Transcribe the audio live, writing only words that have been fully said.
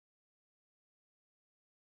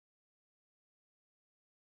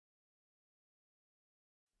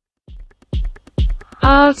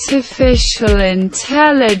artificial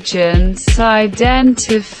intelligence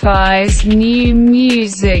identifies new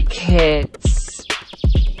music hits.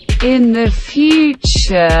 In the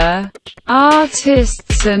future,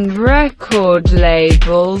 artists and record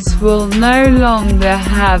labels will no longer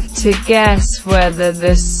have to guess whether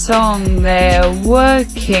the song they are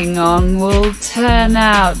working on will turn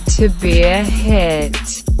out to be a hit.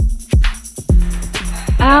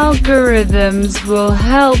 Algorithms will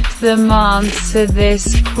help them answer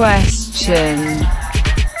this question.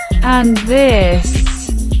 And this,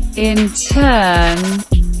 in turn,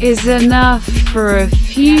 is enough for a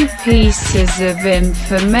few pieces of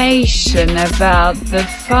information about the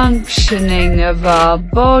functioning of our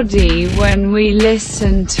body when we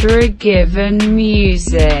listen to a given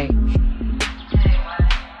music.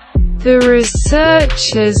 The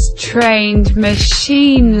researchers trained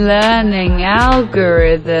machine learning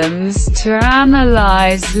algorithms to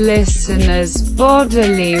analyze listeners'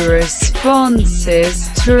 bodily responses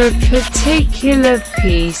to a particular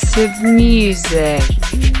piece of music.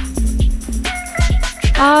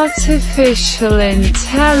 Artificial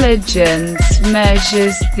intelligence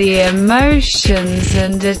measures the emotions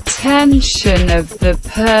and attention of the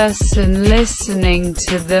person listening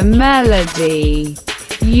to the melody,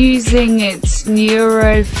 using its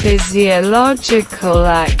neurophysiological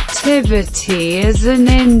activity as an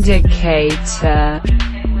indicator.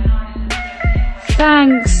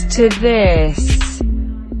 Thanks to this,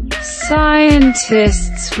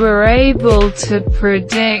 scientists were able to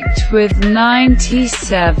predict with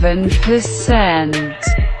 97%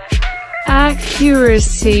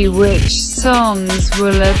 accuracy which songs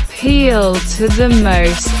will appeal to the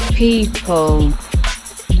most people.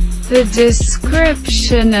 The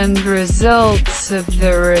description and results of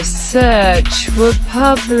the research were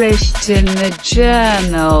published in the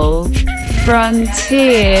journal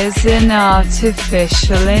Frontiers in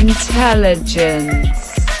Artificial Intelligence.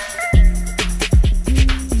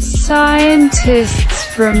 Scientists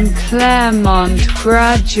from Claremont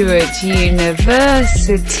Graduate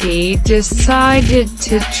University decided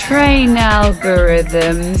to train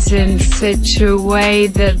algorithms in such a way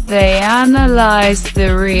that they analyze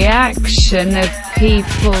the reaction of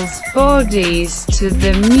people's bodies to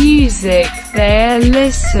the music they are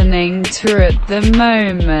listening to at the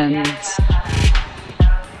moment.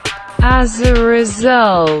 As a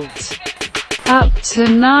result, up to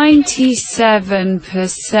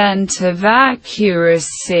 97% of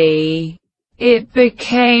accuracy, it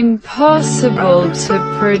became possible to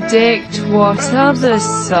predict what other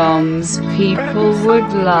songs people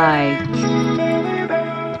would like.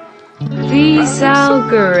 These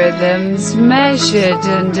algorithms measured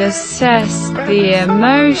and assessed the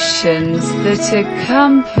emotions that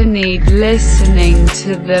accompanied listening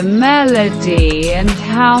to the melody and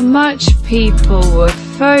how much people were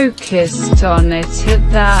focused on it at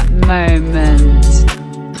that moment.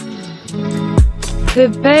 The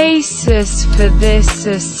basis for this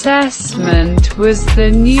assessment was the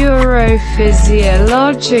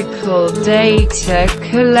neurophysiological data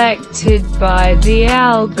collected by the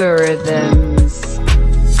algorithms.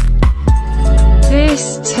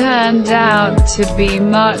 This turned out to be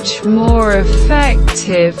much more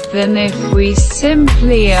effective than if we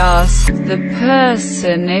simply asked the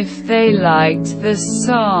person if they liked the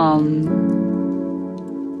song.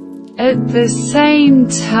 At the same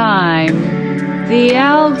time, the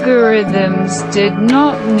algorithms did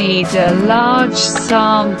not need a large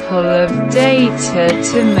sample of data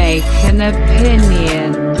to make an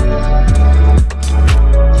opinion.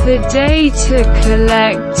 The data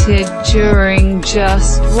collected during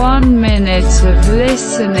just 1 minute of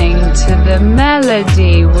listening to the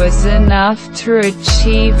melody was enough to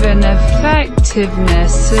achieve an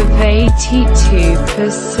effectiveness of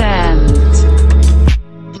 82%.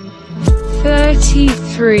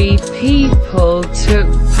 33 people took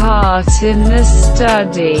part in the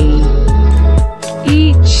study.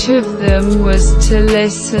 Each of them was to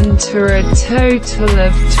listen to a total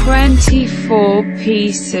of 24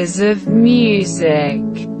 pieces of music.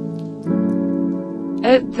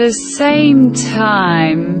 At the same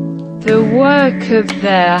time, the work of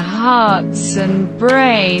their hearts and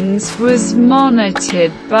brains was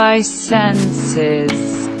monitored by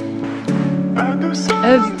sensors.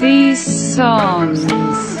 Of these songs,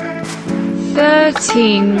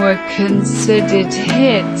 13 were considered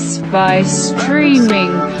hits by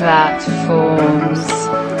streaming platforms,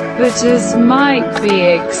 but as might be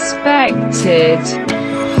expected,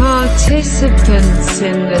 participants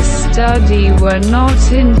in the study were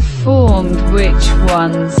not informed which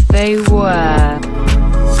ones they were.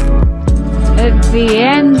 At the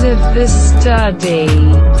end of the study,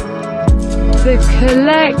 The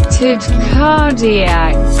collected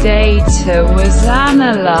cardiac data was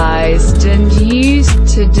analyzed and used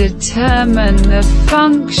to determine the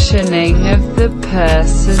functioning of the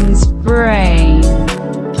person's brain.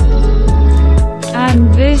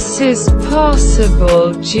 And this is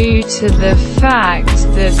possible due to the fact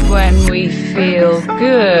that when we feel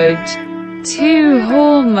good, two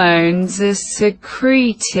hormones are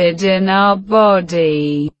secreted in our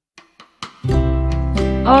body: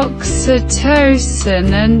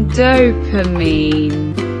 oxytocin and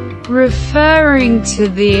dopamine, referring to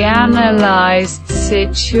the analyzed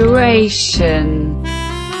situation.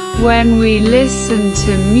 When we listen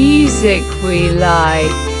to music we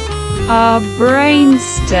like, our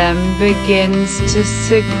brainstem begins to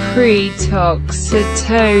secrete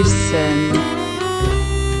oxytocin.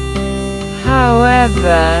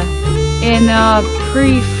 However, in our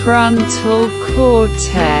prefrontal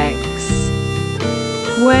cortex,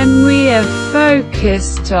 when we are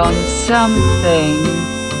focused on something,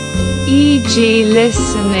 e.g.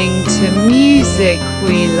 listening to music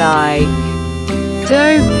we like,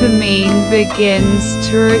 dopamine begins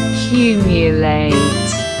to accumulate.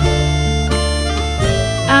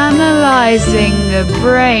 Analyzing the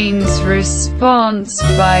brain's response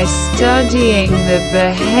by studying the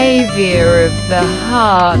behavior of the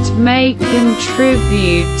heart may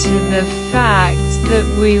contribute to the fact that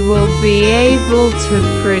we will be able to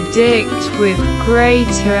predict with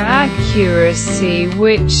greater accuracy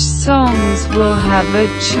which songs will have a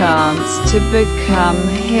chance to become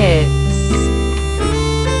hits.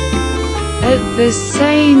 At the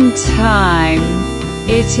same time,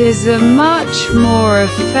 it is a much more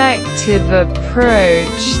effective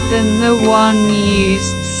approach than the one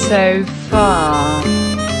used so far.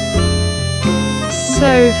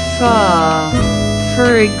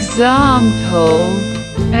 For example,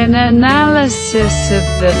 an analysis of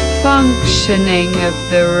the functioning of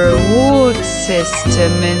the reward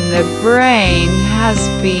system in the brain has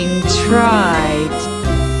been tried,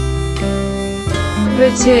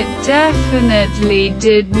 but it definitely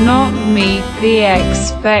did not meet the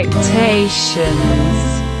expectations.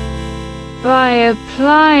 By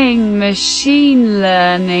applying machine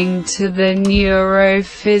learning to the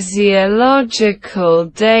neurophysiological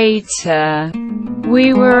data,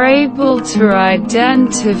 we were able to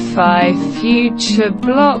identify future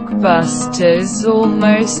blockbusters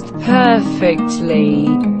almost perfectly.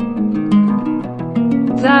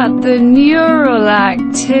 That the neural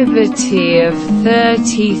activity of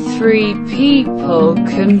 33 people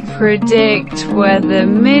can predict whether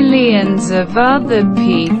millions of other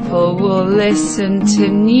people will listen to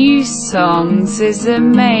new songs is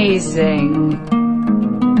amazing.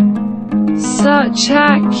 Such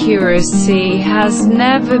accuracy has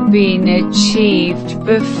never been achieved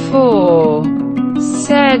before,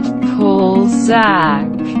 said Paul Zak,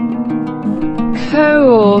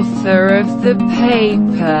 co-author of the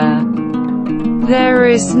paper. There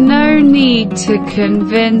is no need to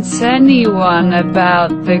convince anyone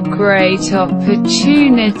about the great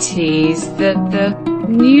opportunities that the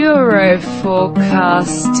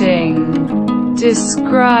neuroforecasting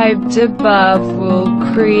described above will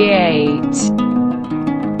create.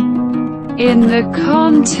 In the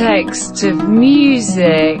context of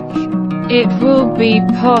music, it will be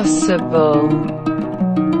possible,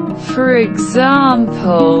 for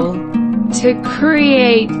example, to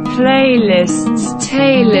create playlists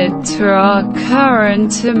tailored to our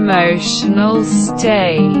current emotional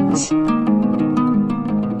state.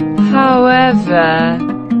 However,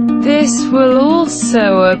 this will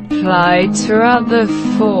also apply to other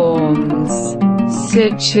forms,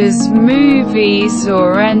 such as movies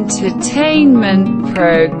or entertainment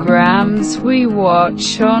programs we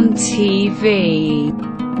watch on TV.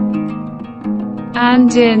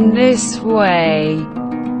 And in this way,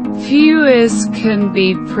 viewers can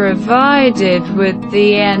be provided with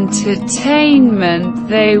the entertainment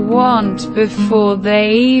they want before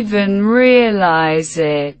they even realize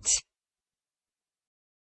it.